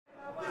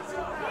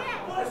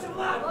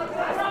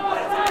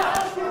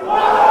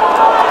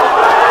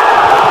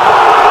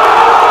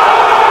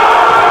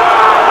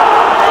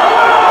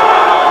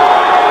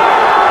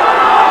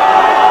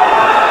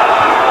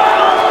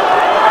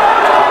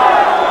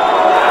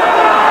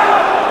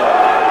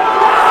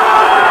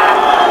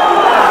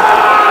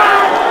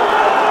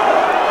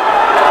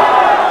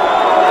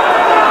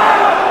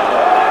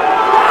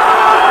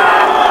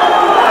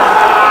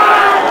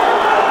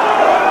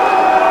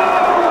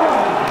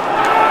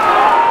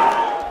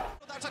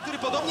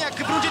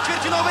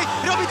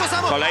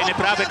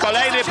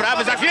Kolejny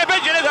prawy, za chwilę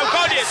będzie leżał,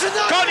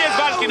 koniec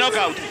walki,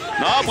 knockout.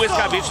 No,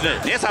 błyskawiczny,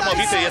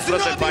 niesamowity jest,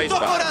 proszę państwa.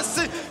 Po raz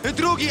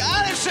drugi,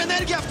 ależ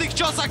energia w tych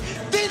ciosach,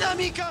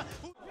 dynamika.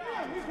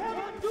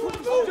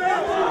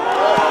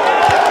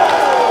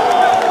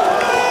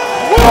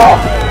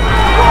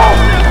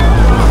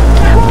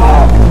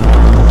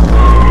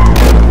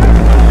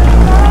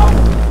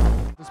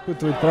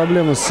 Испытывает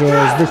проблемы с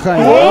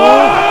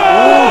дыханием.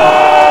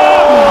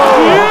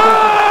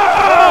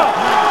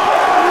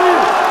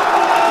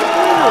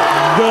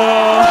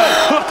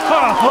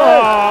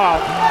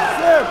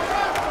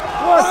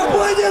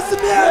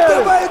 Аплодисменты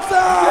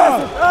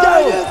бойцам!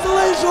 Я не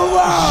слышу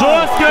вас!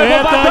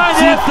 Жесткое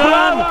попадание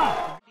справа!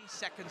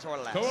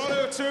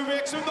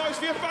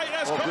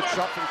 Good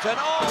shot from Chen.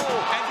 Oh,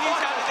 and he's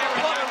out of there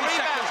in 30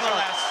 seconds or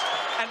less.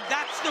 And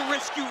that's the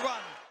risk you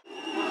run.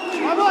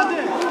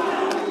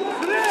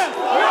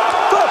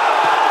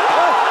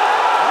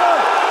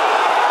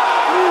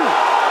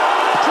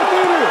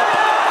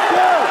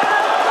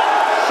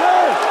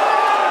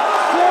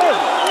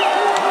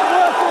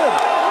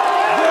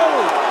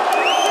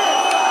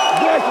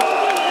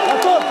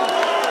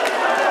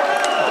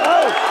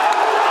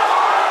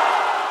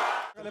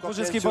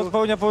 Wszystkich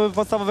popełnia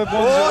podstawowe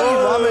błędy.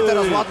 Mamy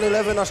teraz ładny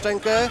lewy na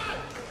szczękę.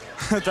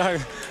 Tak,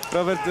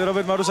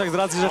 Robert Maruszak z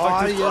racji, że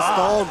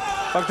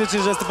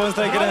faktycznie, że jest typowym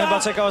strikerem, chyba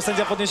czekał, aż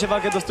sędzia podniesie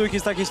walkę do stójki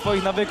z takich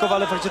swoich nawyków,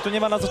 ale faktycznie tu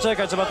nie ma na co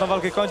czekać, trzeba tę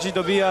walkę kończyć,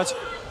 dobijać.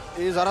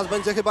 I zaraz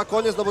będzie chyba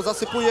koniec, no bo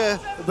zasypuje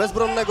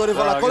bezbronnego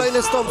rywala.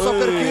 Kolejny stomp,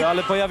 soccer kick.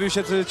 Ale pojawił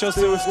się cios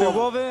w tył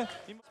głowy.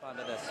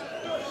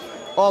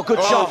 Oh,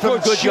 good shot from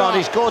Goodjohn.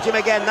 He's caught him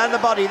again, then the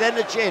body, then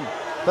the chin.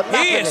 But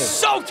He is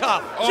so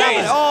tough!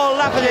 Oh,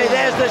 Lafferty,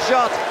 there's the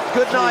shot.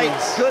 Good night,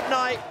 good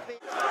night.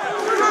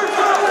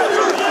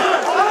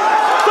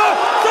 Stop!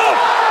 Stop!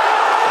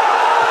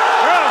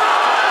 Раз,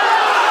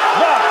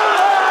 два,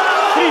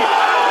 три,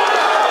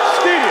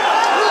 четыре,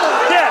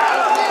 пять,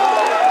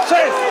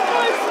 шесть,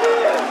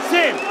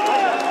 семь.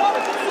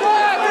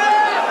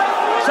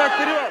 Шаг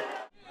вперед!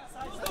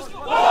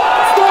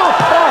 Stop!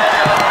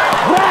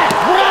 Break!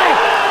 Break!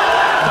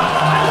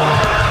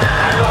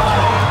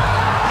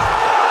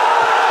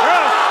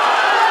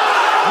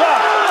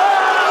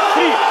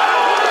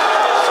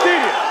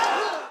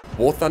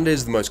 War Thunder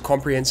is the most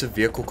comprehensive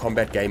vehicle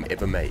combat game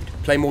ever made.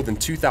 Play more than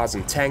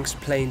 2,000 tanks,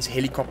 planes,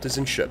 helicopters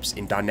and ships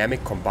in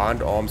dynamic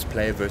combined arms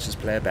player versus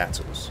player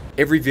battles.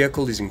 Every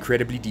vehicle is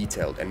incredibly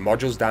detailed and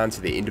modules down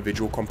to their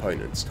individual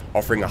components,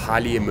 offering a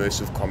highly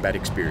immersive combat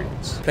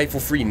experience. Play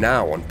for free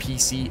now on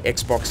PC,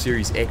 Xbox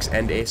Series X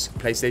and S,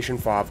 PlayStation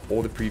 5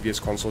 or the previous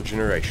console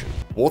generation.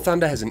 War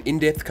Thunder has an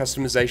in-depth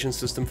customization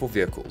system for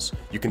vehicles.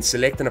 You can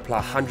select and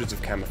apply hundreds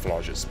of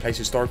camouflages, place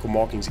historical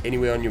markings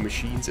anywhere on your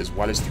machines as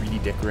well as 3D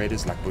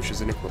decorators like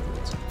bushes and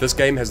equipment. This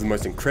game has the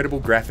most incredible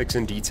graphics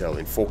and detail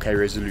in 4K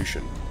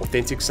resolution,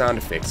 authentic sound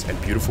effects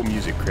and beautiful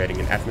music, creating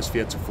an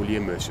atmosphere to fully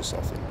immerse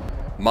yourself in.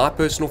 My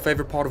personal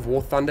favorite part of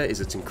War Thunder is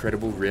its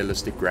incredible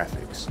realistic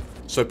graphics.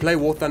 So play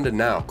War Thunder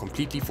now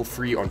completely for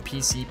free on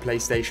PC,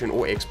 PlayStation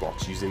or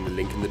Xbox using the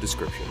link in the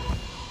description.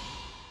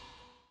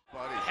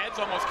 Heads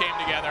almost came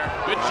together.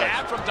 Good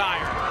jab from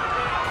Dyer.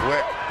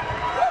 Quick.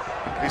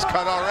 He's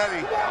cut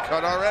already.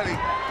 Cut already.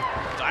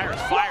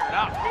 Dyer's fired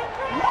up.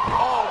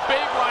 Oh,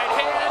 big right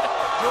hand.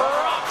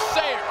 Drops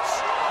Sayers.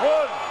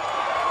 1,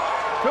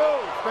 2,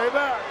 stay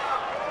back.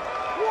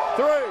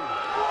 3,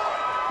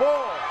 4,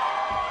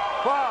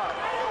 5,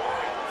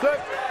 6,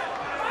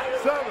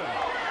 7,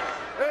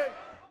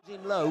 8.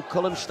 In low,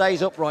 Cullum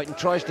stays upright and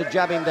tries to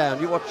jab him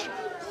down. You watch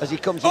as he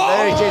comes in.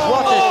 There it is.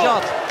 What a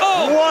shot!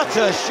 What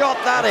a shot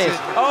that is!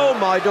 Oh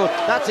my God,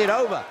 that's it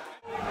over.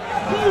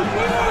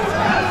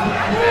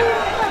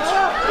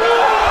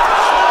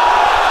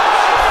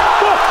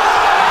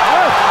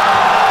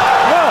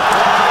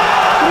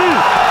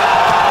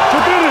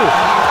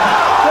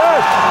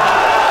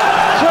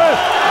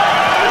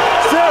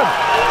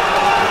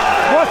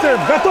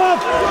 Готов!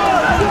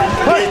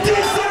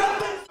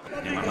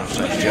 Nie ma na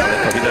szczęście, ale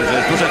to widać, że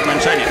jest duże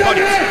zmęczenie.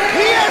 Koniec!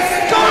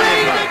 Jest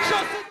kolejny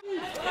cios!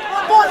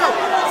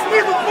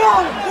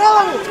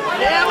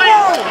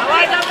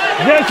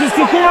 Десять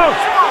секунд!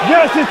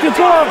 10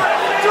 секунд!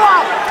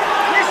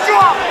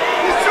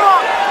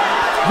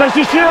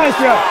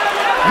 Защищайся!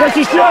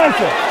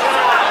 Защищайся!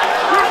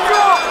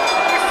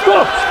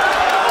 Стоп!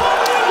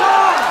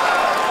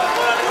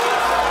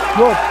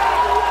 Вот.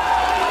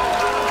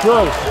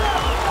 Все.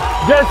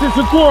 10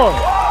 секунд!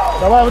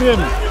 Давай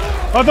время!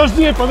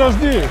 Подожди,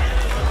 подожди!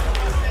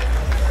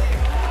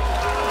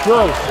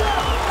 Все.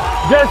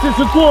 10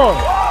 секунд.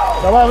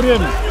 Давай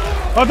время.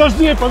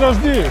 Подожди,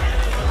 подожди.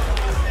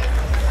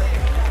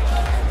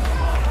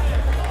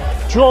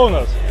 Что у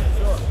нас?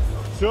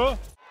 Все?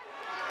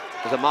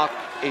 There's a mark,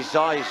 his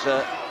eyes,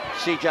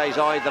 CJ's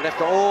eye, the left.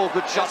 Oh,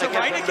 good shot That's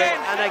again, right from again.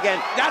 and again,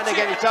 That's and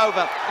again. it. It's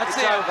over. That's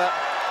It's it. over.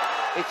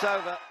 It's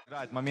over.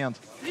 Момент.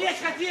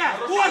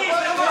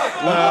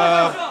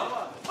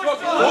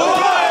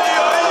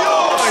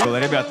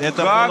 Ребят,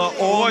 это было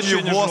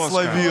очень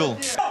жестко.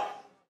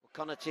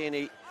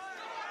 Konatini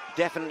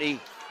definitely.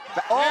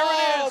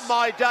 Oh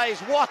my days!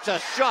 What a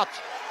shot!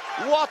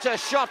 What a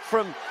shot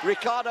from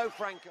Ricardo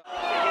Franco.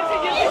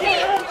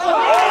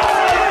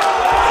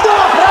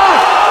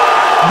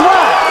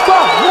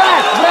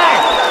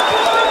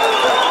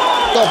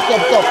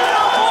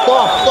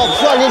 Стоп,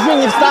 все, лежи,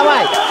 не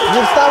вставай,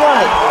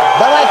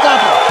 давай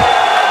капу.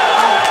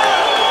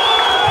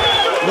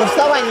 Nie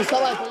wstawaj.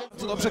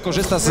 Dobrze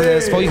korzysta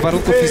ze swoich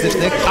warunków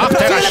fizycznych. A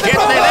teraz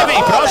świetny lewy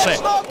i proszę.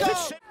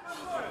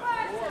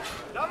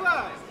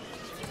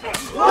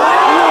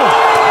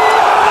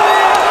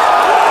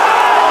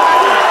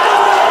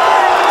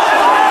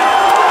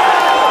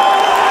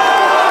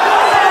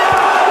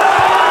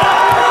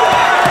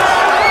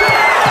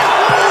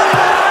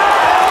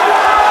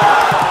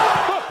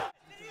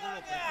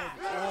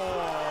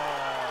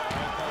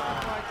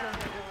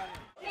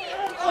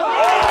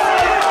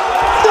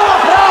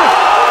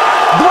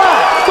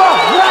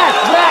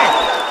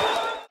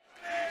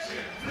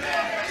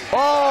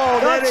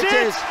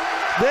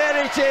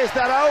 There it is,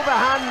 that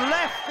overhand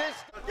left this.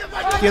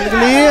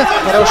 Кингли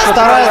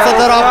старается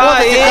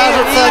доработать, и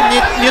кажется,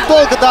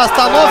 недолго до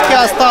остановки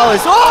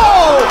осталось.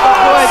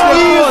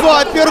 Снизу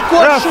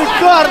апперкот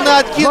шикарный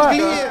от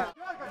Кингли.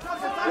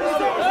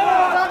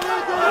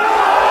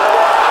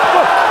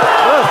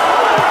 Раз,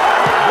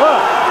 два,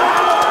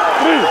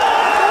 три,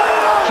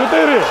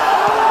 4,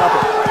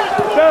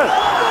 5,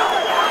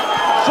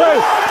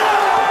 6,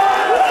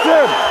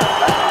 7,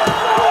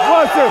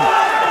 8.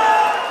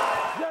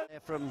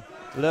 From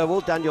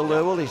Lerwell, Daniel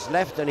Lerwell, his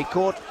left, and he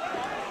caught.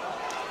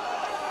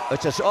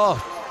 It's just,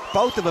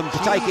 both of them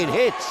taking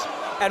hits.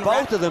 And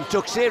both of them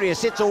took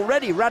serious hits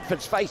already.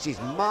 Radford's face is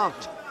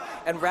marked.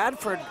 And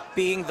Radford,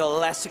 being the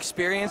less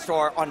experienced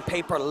or on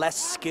paper less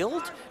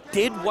skilled,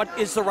 did what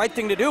is the right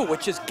thing to do,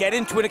 which is get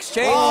into an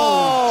exchange.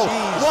 Oh,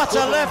 what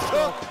a left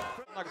hook!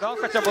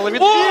 Хотя было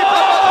видно.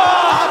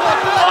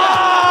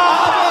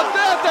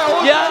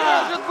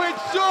 Может быть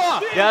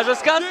все! Я же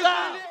сказал!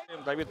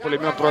 Давид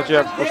пулемет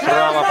против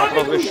Кусрава по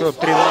прозвищу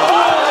 13.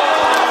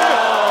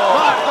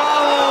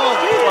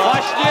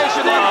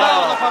 Мощнейший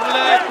нокдаун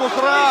оформляет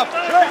Кусрав.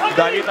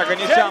 Давид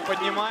Аганесян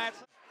поднимается.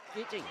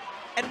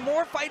 And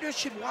more fighters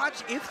should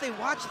watch. If they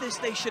watch this,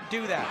 they should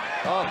do that.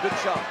 Oh, good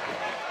shot.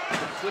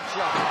 Good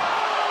shot.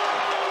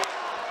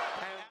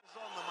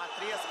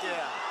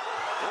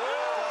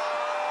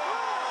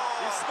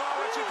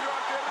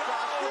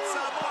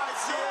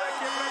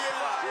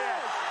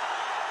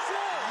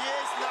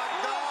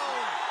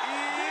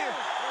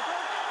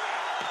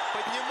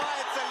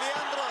 Поднимается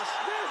Лендрош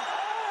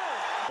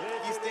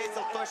и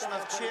встретил точно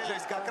в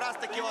челюсть, как раз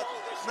таки вот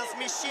на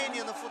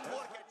смещении, на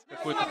футворке.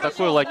 Какой-то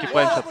такой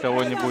лаки-панч от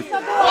кого-нибудь.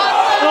 Смотрите,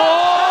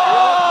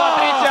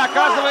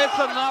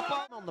 оказывается, напал.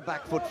 On the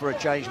back foot for a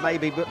change,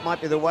 maybe, but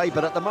might be the way.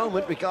 But at the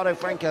moment, Ricardo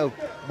Franco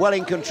well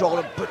in control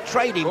of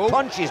trading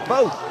punches,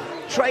 both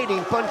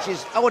trading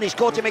punches. Oh, and he's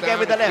caught him again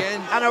with the left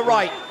and a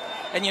right.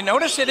 And you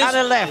notice it is. And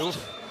a left.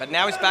 But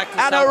now he's back to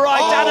and a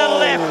right and a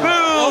left.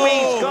 Boom,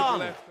 he's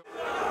gone.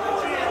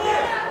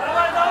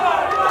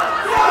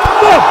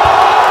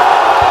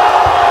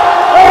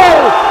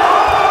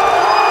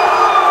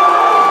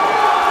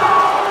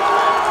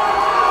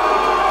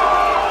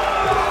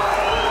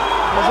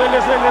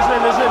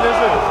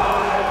 Лежи.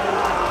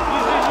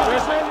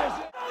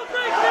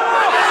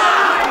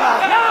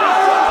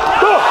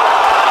 Стоп!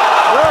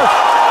 Раз,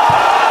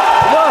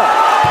 два,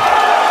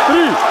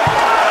 3,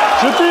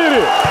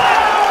 4,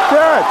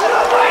 5,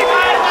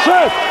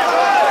 6,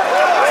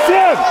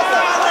 7,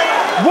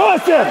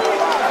 8,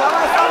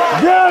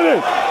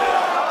 9.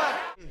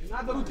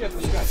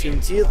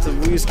 Финтит,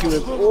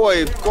 выискивает.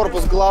 Ой,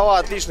 корпус, голова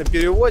отлично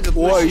переводит.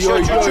 Ой, все.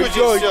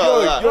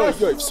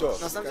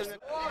 На самом деле...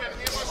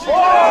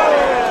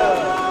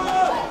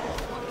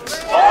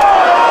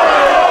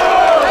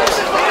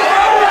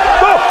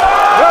 Стоп!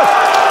 Раз,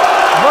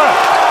 два,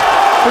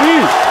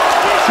 3,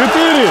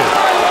 4,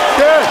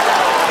 5,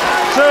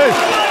 6,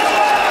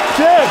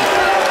 7,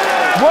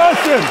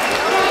 8,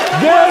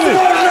 9,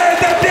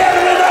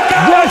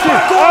 10.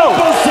 Аут!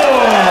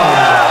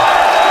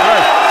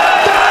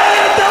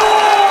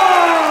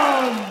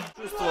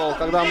 Чувствовал,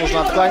 когда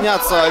нужно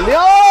отклоняться.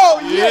 Лео!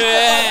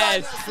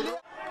 Есть!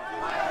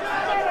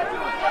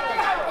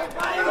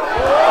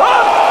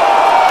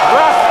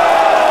 Раз,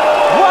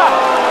 два,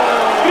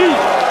 3,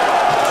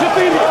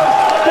 4,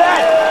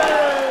 5.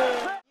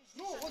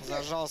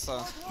 Зажался.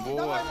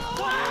 Вот.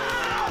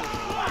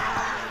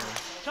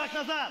 Шаг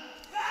назад.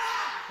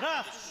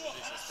 Раз.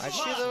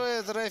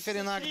 Отсчитывает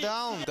рефери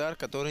нокдаун. Удар,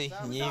 который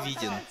не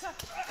виден.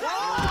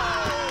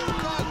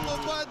 Как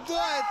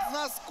попадает на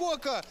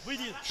наскока!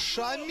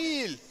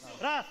 Шамиль!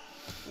 Раз.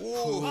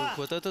 Фу,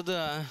 вот это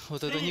да,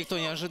 вот это никто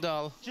не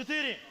ожидал.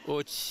 4.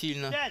 Очень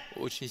сильно,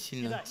 очень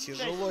сильно.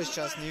 Тяжело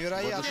сейчас,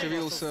 невероятно.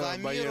 Воодушевился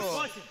боец.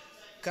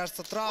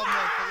 Кажется, травму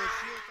он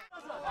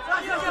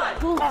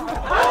получил.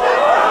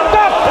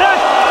 Раз,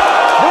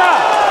 два,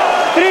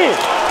 три.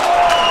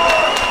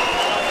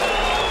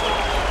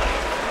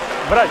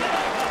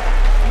 Брать.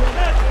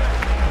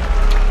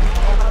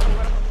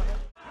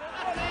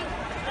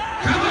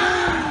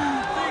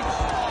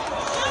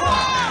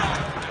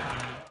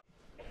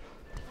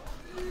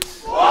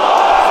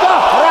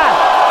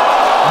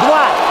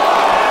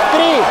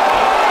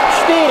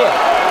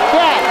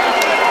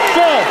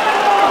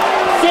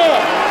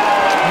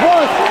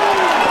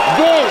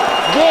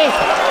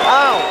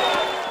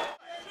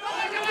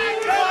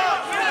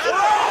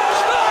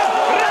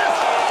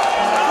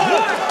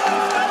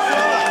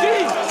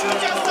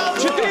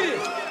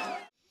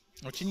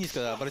 Очень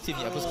низко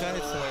противник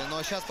опускается.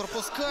 Но сейчас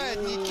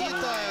пропускает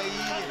Никита и...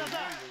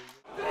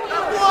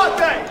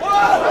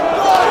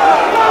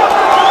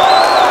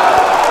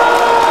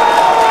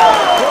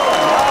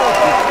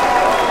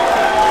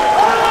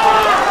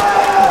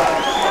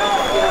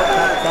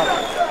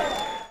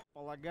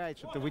 Полагает,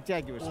 что ты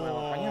вытягиваешь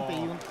своего оппонента,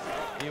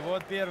 И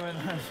вот первый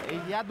наш.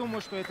 я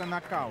думаю, что это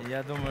нокаут.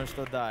 Я думаю,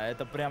 что да.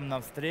 Это прям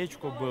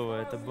навстречку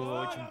было. Это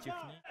было очень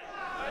технично.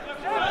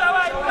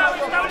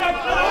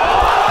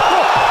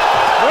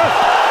 Раз,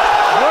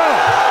 два,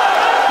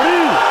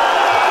 три,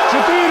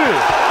 4,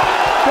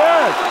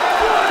 5,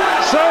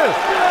 6,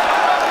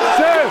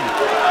 7,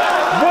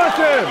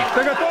 8.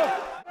 Ты готов?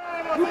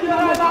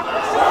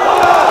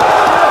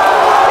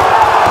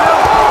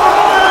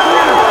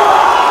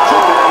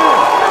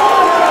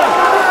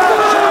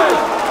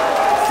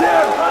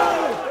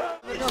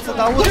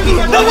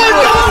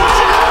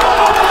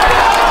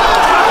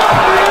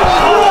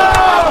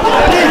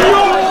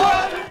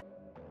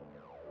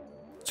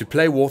 To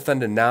play War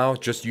Thunder now,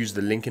 just use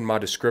the link in my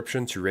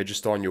description to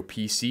register on your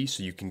PC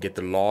so you can get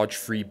the large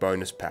free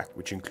bonus pack,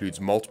 which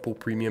includes multiple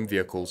premium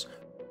vehicles,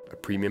 a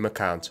premium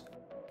account,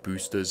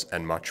 boosters,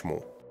 and much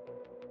more.